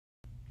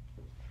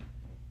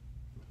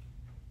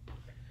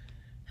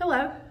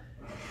Hello,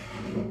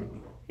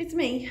 it's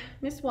me,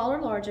 Miss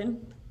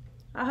Waller-Largen.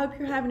 I hope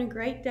you're having a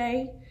great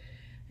day,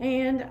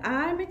 and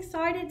I'm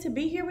excited to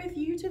be here with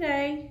you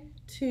today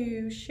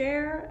to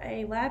share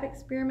a lab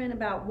experiment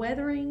about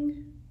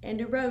weathering and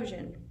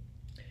erosion.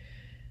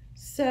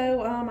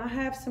 So I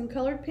have some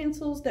colored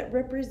pencils that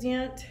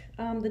represent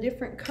the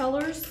different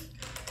colors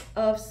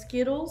of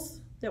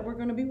Skittles that we're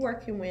going to be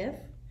working with.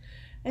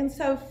 And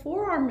so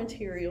for our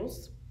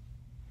materials,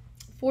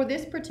 for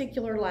this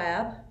particular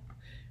lab,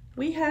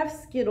 we have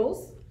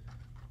Skittles.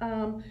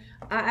 I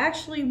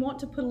actually want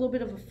to put a little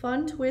bit of a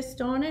fun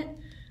twist on it.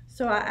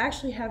 So I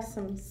actually have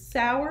some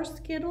sour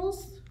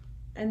Skittles,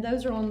 and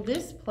those are on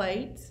this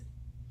plate.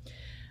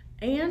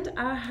 And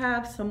I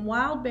have some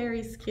wild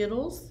berry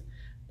Skittles.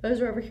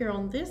 Those are over here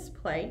on this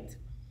plate.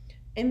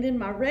 And then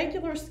my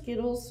regular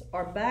Skittles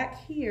are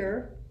back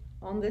here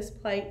on this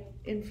plate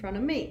in front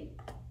of me.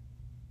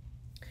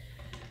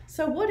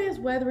 So what is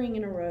weathering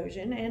and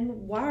erosion, and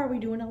why are we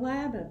doing a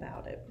lab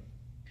about it?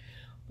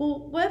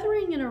 Well,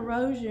 weathering and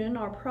erosion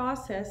are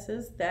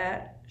processes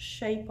that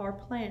shape our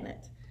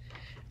planet.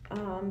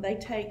 They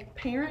take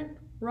parent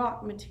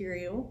rock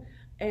material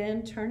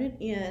and turn it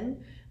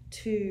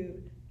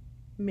into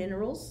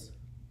minerals,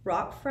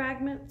 rock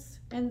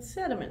fragments, and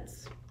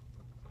sediments.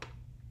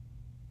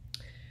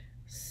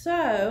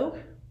 So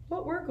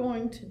what we're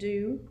going to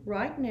do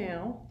right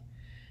now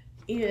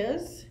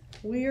is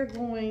we are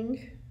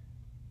going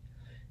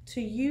to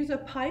use a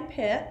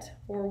pipette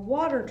or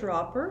water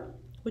dropper,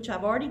 which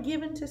I've already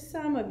given to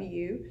some of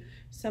you.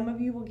 Some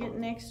of you will get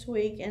next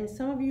week, and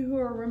some of you who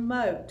are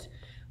remote,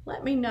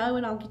 let me know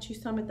and I'll get you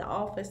some at the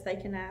office they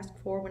can ask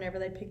for whenever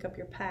they pick up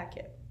your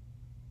packet.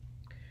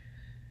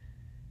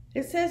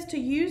 It says to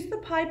use the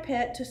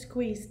pipette to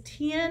squeeze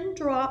 10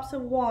 drops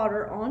of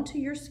water onto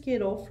your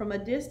Skittle from a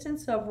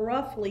distance of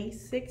roughly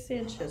 6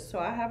 inches. So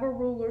I have a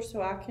ruler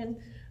so I can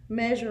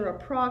measure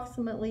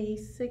approximately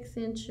 6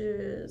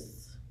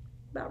 inches,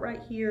 about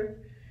right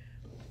here.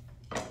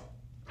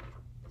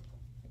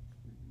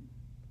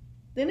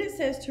 Then it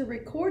says to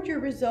record your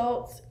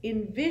results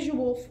in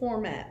visual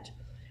format.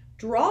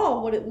 Draw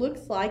what it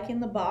looks like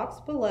in the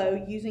box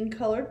below using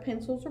colored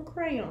pencils or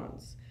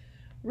crayons.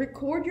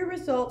 Record your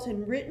results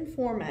in written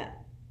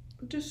format.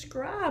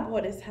 Describe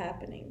what is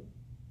happening.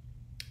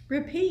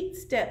 Repeat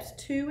steps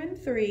 2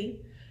 and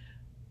 3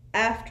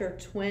 after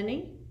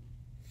 20,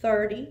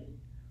 30,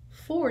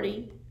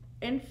 40,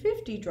 and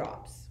 50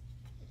 drops.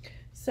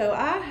 So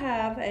I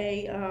have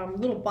a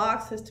little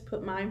boxes to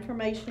put my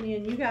information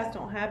in. You guys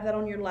don't have that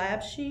on your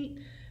lab sheet.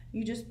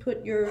 You just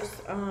put yours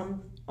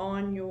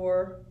on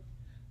your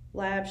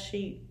lab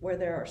sheet where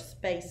there are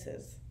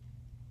spaces.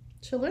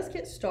 So let's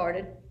get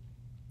started.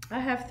 I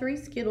have 3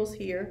 Skittles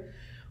here.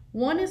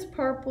 One is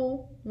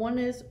purple, one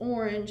is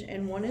orange,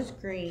 and one is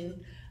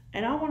green.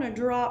 And I want to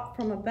drop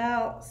from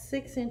about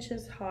 6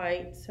 inches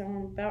height, so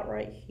I'm about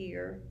right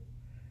here.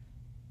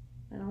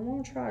 And I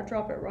want to try to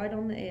drop it right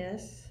on the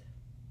S.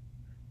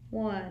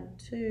 1,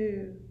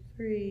 2,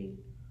 3,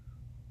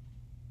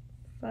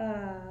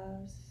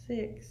 5,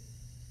 6,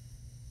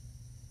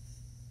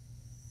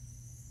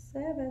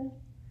 7,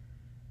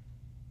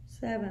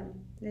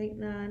 8,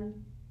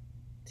 9,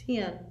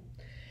 10.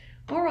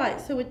 All right,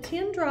 so with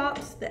 10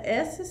 drops, the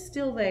S is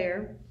still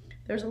there.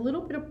 There's a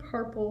little bit of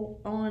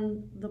purple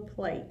on the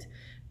plate.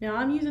 Now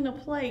I'm using a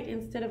plate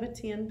instead of a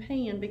tin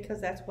pan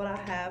because that's what I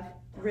have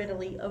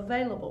readily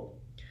available.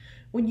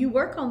 When you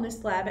work on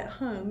this lab at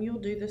home, you'll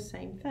do the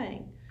same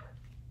thing.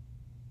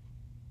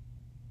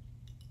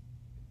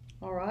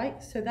 All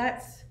right, so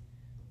that's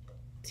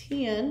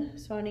 10,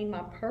 so I need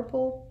my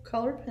purple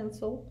colored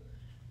pencil,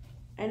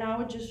 and I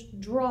would just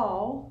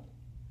draw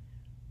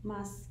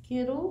my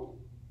Skittle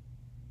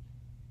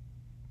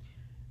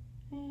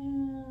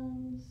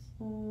and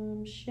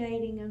some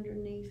shading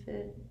underneath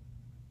it.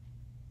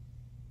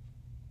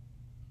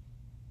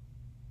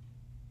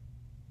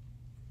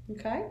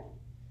 Okay,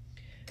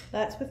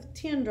 that's with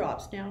 10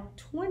 drops. Now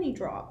 20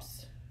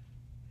 drops.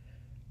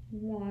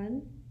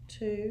 1,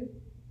 2,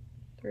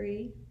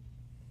 3,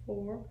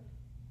 4,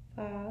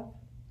 5,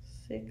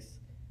 6,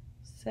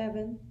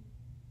 7,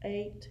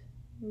 8,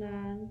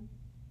 9,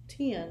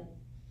 10.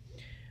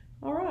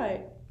 All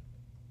right.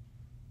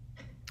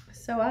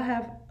 So I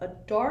have a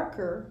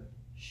darker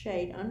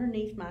shade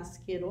underneath my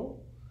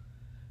Skittle.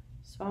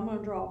 So I'm going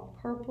to draw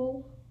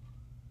purple.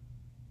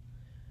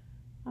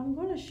 I'm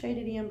going to shade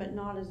it in, but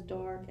not as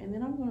dark. And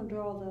then I'm going to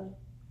draw the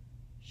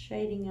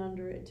shading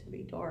under it to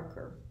be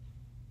darker.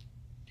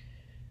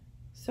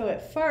 So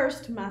at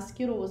first, my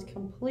Skittle was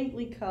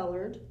completely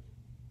colored,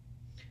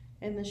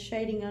 and the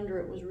shading under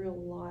it was real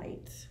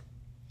light.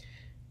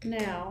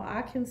 Now,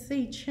 I can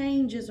see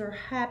changes are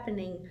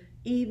happening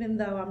even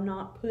though I'm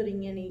not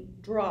putting any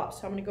drops.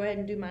 So I'm going to go ahead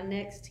and do my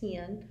next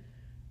 10.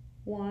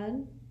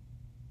 1,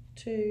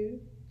 2,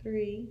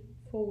 3,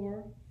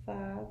 4,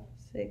 5,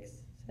 6,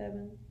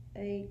 7,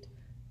 8,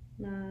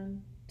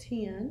 9,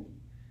 10.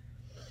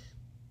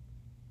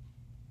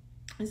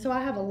 And so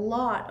I have a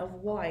lot of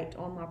white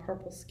on my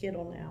purple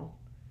Skittle now.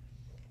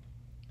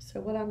 So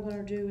what I'm going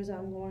to do is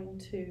I'm going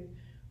to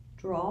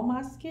draw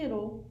my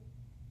skittle,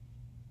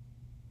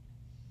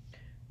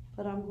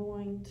 but I'm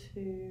going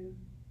to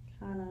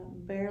kind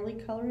of barely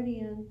color it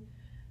in,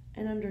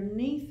 and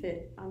underneath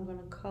it I'm going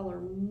to color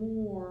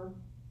more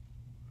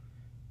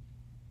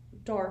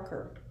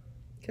darker,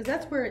 because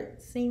that's where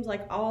it seems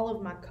like all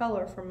of my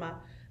color from my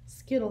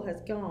skittle has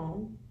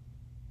gone.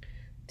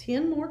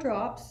 10 more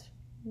drops.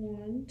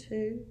 1,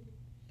 2,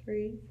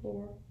 3,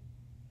 4,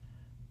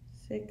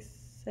 6,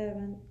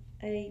 7,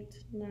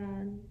 8,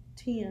 9,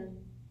 10.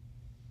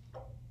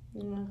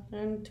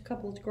 And a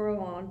couple to grow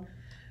on.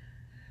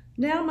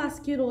 Now my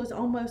skittle is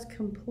almost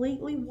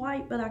completely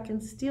white, but I can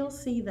still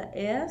see the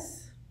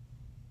S.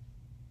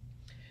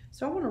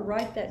 So I want to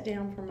write that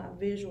down for my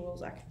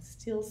visuals. I can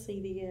still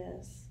see the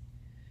S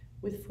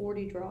with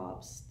 40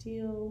 drops.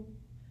 Still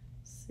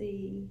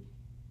see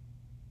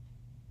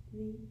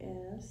the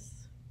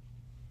S.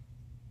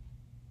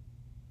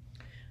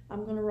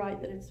 I'm going to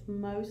write that it's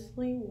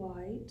mostly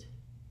white.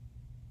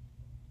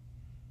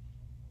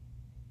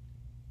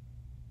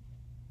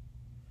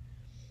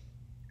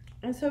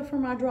 And so for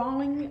my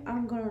drawing,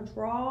 I'm going to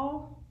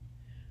draw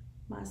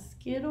my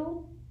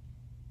skittle,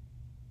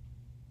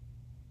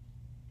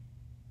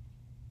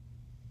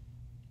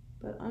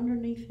 but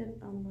underneath it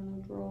I'm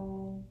going to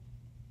draw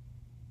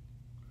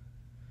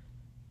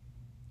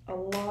a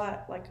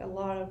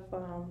lot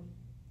of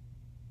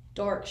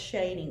dark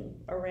shading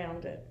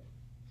around it.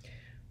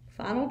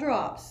 Final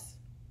drops.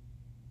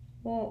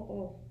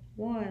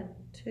 1,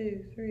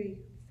 2, 3,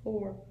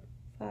 4,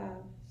 5,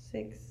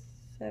 6,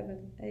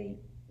 7, 8,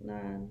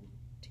 9,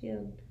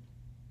 10.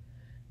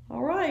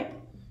 All right.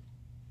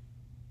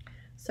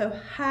 So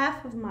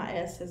half of my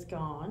S is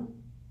gone.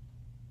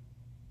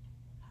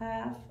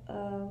 Half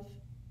of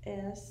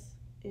S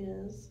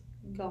is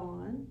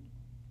gone.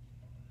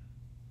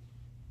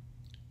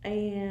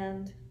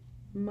 And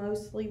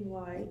mostly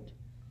white.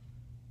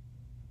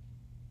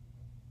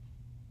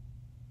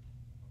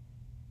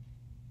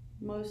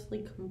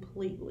 Mostly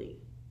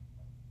completely.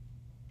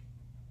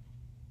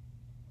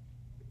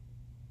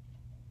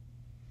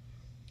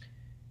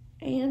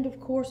 And of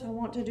course I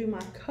want to do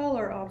my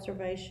color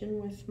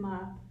observation with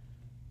my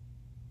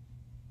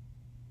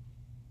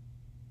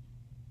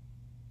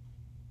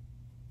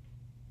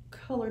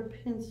colored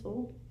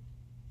pencil.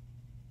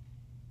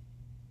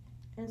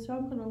 And so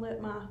I'm going to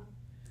let my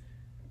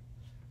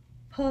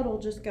puddle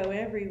just go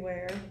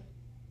everywhere.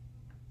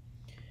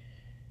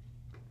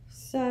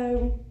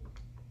 So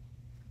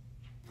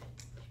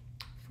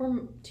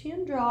for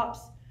 10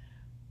 drops,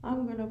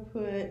 I'm going to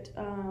put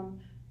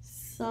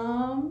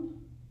some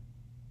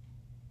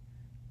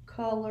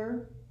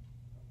color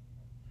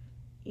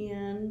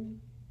in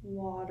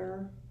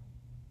water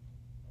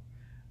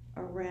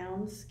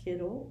around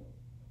skittle.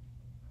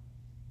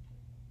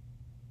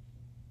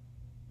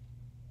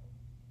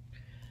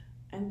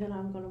 And then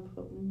I'm going to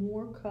put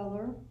more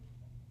color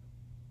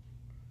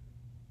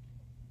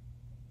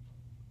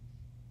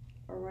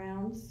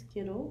around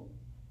skittle.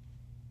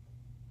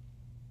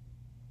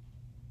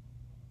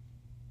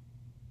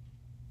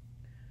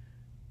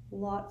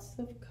 Lots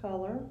of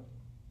color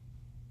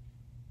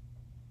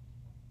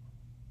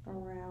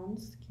around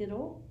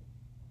skittle.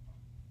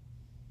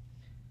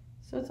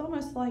 So it's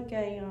almost like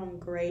a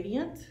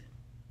gradient,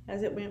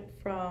 as it went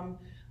from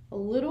a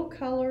little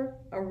color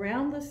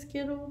around the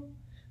skittle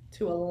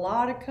to a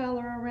lot of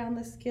color around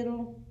the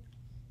skittle,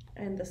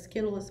 and the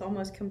skittle is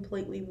almost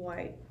completely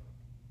white.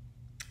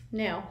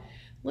 Now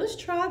let's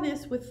try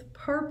this with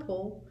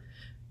purple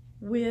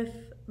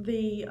with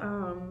the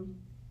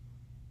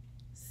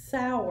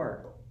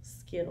sour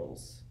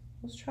Skittles.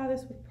 Let's try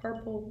this with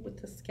purple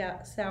with the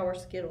sour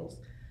Skittles.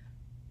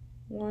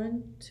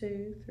 1,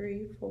 2,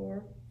 3,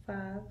 4,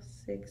 5,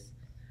 6,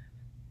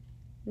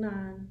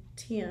 9,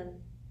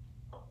 10.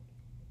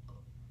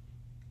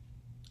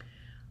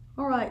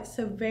 All right,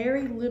 so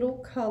very little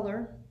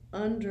color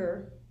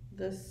under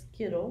the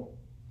skittle.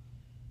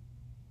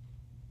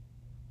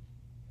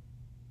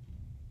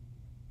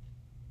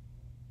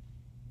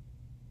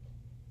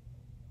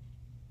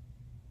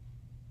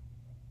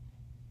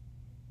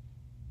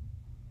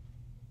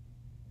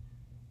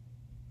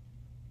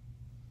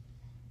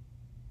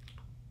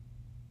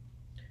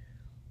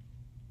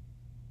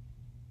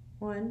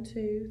 One,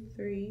 2,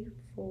 3,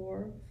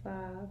 4,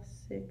 5,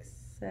 6,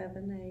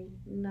 7, 8,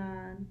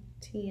 9,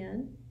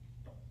 10.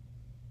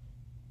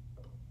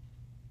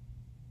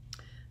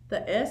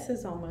 The S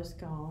is almost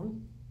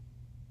gone.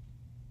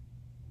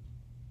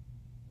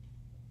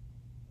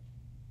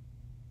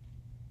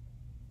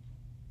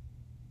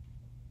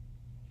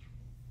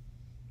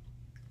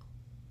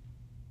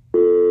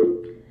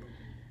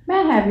 May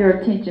I have your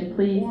attention,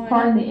 please?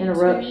 Pardon the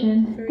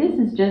interruption. 2, 3. This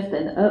is just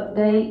an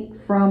update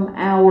from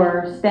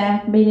our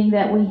staff meeting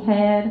that we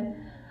had.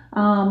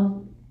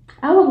 I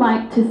would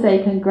like to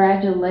say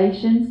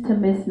congratulations to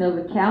Ms.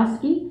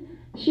 Novakowski.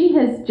 She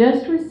has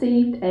just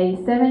received a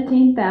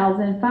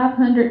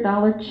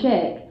 $17,500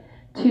 check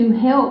to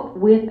help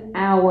with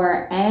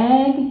our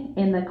ag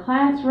in the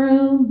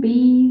classroom,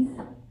 bees,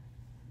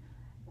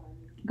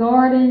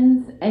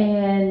 gardens,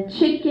 and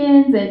chicken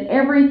plans and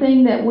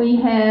everything that we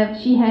have,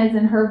 she has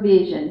in her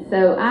vision.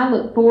 So I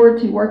look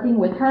forward to working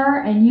with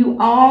her and you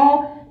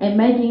all and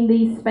making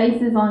these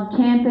spaces on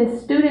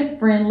campus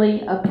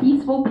student-friendly, a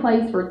peaceful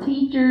place for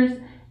teachers,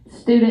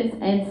 students,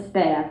 and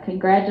staff.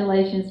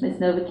 Congratulations, Ms.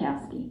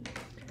 Novakowski.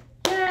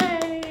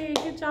 Yay!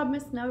 Good job,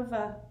 Miss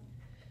Nova.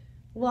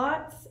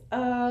 Lots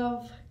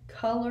of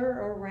color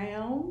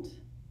around.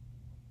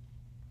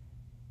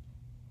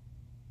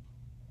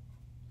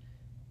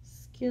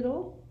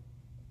 Skittle.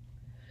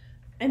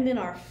 And then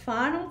our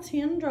final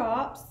 10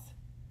 drops.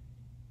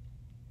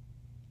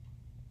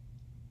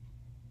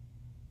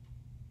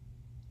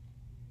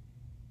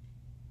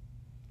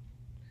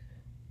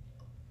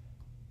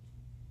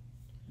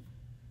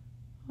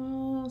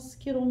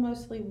 Skittle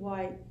mostly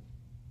white.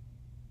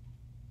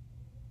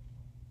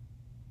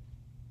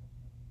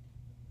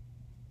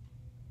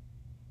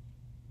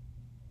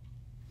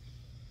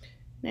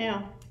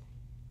 Now,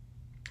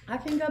 I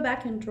can go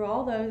back and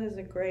draw those as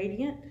a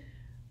gradient.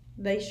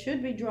 They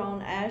should be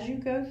drawn as you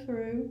go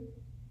through.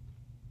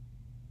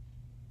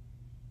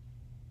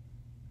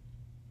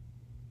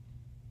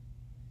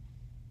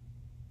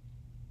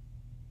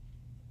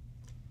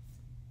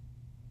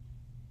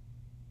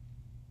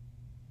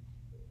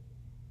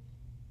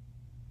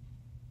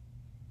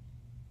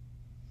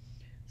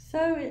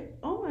 So it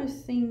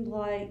almost seemed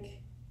like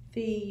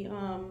the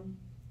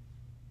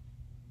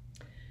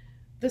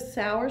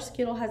sour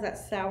Skittle has that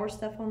sour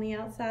stuff on the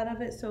outside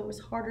of it, so it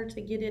was harder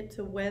to get it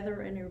to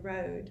weather and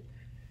erode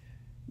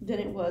than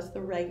it was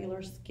the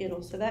regular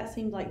Skittle. So that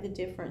seemed like the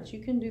difference.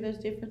 You can do those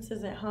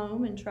differences at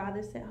home and try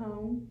this at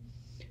home.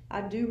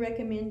 I do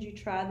recommend you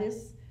try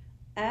this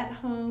at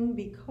home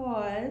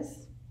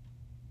because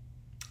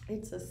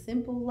it's a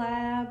simple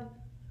lab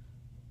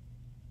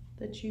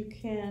that you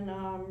can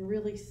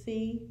really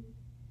see.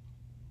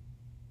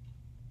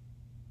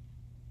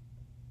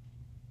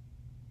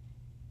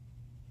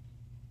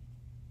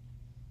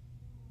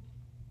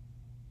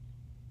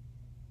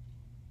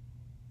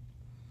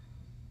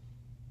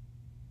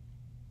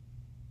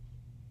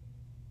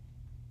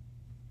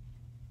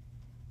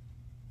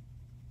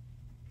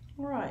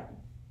 All right,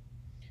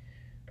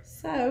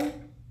 so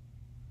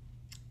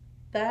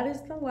that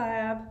is the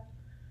lab.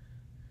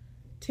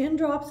 10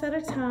 drops at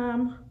a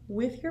time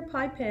with your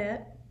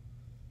pipette.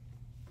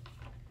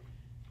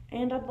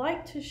 And I'd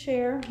like to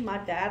share my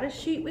data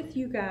sheet with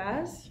you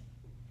guys.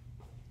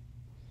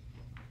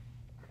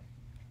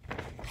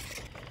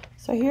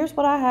 So here's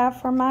what I have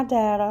for my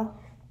data.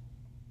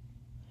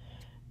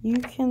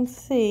 You can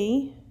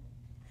see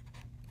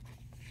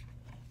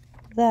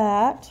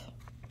that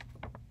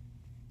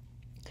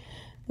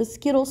the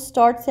Skittle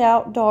starts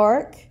out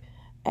dark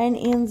and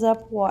ends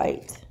up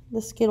white.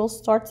 The Skittle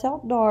starts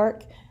out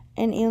dark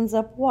and ends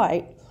up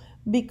white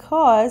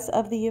because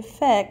of the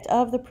effect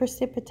of the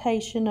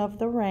precipitation of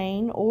the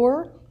rain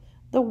or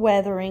the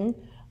weathering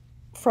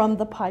from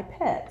the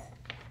pipette.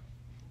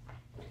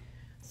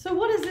 So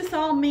what does this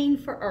all mean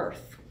for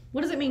Earth?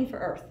 What does it mean for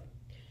Earth?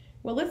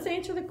 Well, let's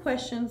answer the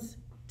questions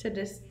to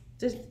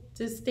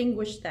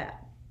distinguish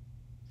that.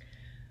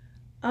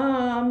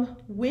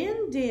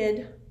 When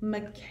did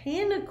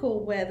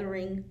mechanical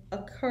weathering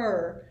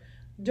occur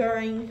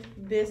during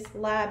this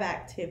lab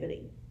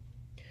activity?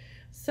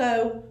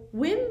 So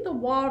when the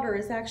water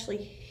is actually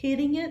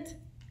hitting it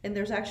and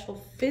there's actual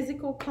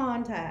physical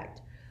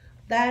contact,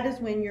 that is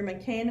when your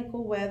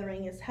mechanical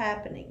weathering is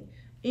happening,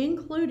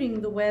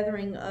 including the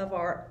weathering of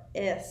our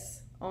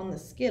S on the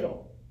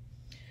Skittle.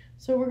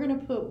 So we're going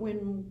to put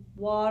when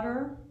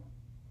water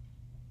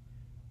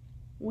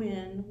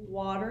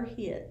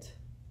hit.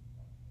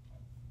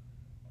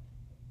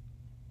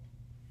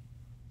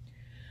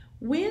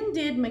 When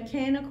did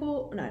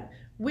chemical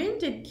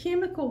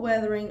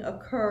weathering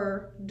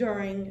occur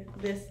during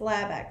this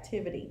lab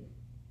activity?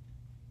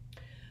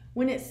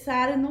 When it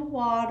sat in the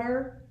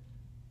water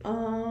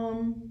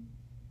and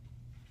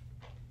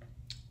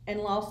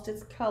lost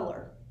its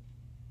color.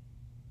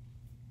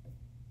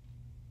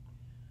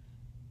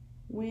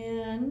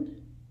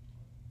 When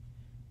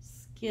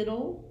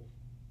Skittle,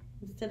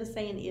 instead of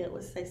saying it,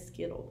 let's say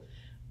Skittle.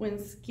 When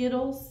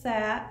Skittle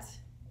sat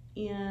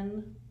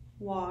in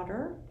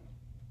water,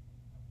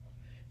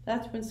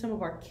 that's when some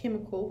of our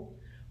chemical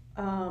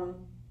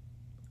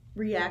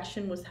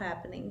reaction was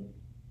happening.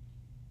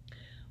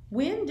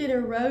 When did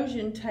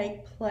erosion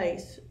take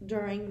place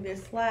during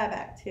this lab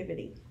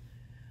activity?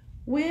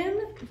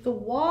 When the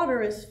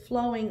water is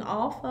flowing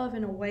off of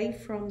and away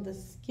from the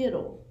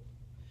Skittle.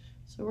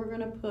 So we're going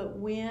to put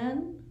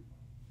when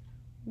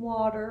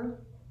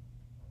water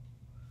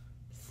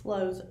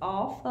flows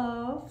off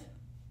of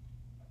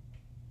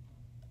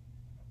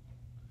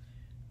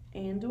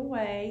and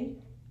away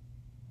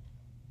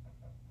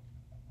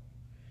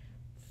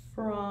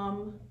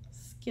from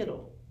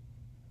Skittle.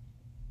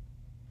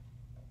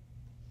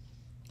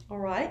 All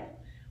right,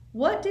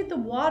 what did the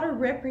water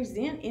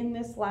represent in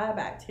this lab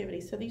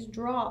activity? So these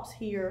drops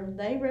here,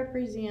 they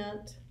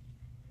represent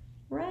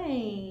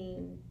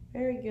rain.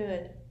 Very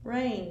good,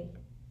 rain.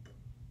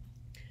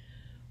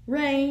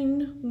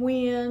 rain,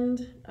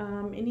 wind,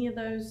 either of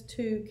those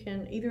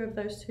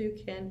two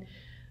can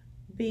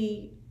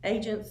be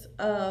agents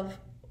of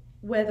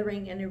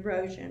weathering and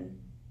erosion.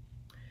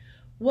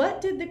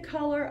 What did the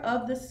color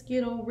of the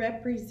skittle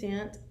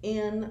represent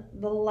in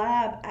the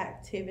lab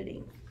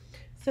activity?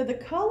 So the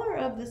color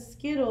of the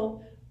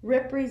skittle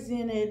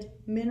represented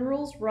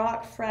minerals,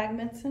 rock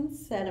fragments, and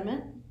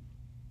sediment.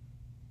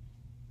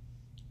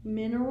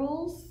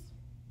 Minerals,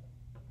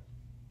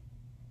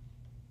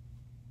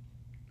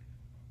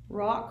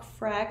 rock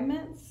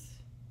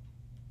fragments,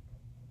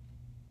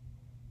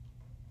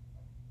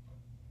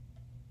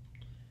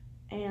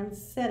 and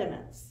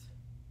sediments.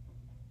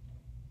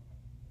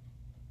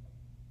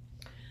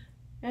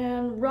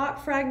 And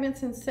rock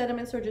fragments and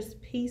sediments are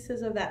just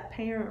pieces of that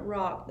parent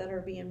rock that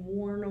are being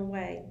worn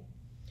away.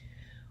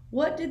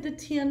 What did the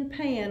tin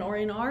pan, or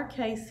in our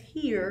case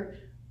here,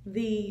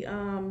 the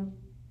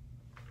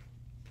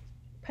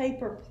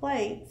paper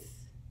plates,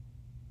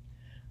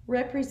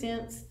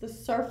 represents the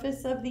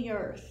surface of the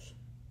earth?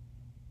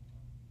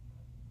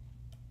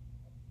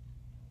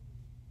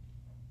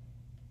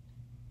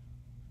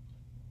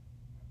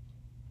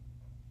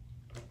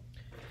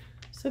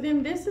 So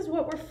then this is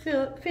what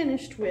we're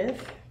finished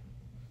with.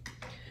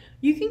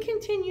 You can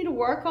continue to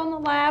work on the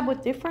lab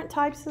with different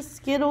types of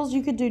Skittles.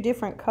 You could do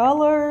different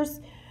colors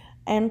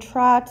and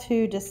try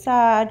to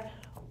decide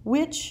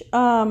which,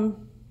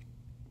 can't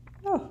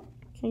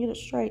get it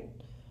straight.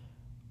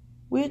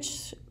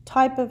 Which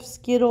type of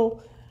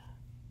Skittle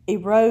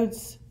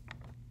erodes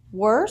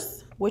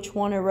worse, which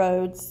one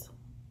erodes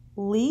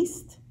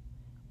least.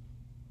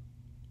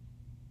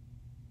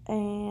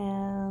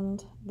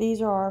 And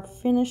these are our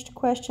finished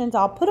questions.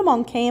 I'll put them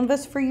on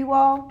Canvas for you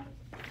all.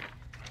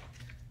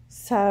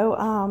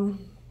 So,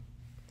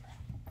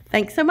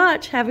 thanks so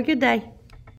much. Have a good day.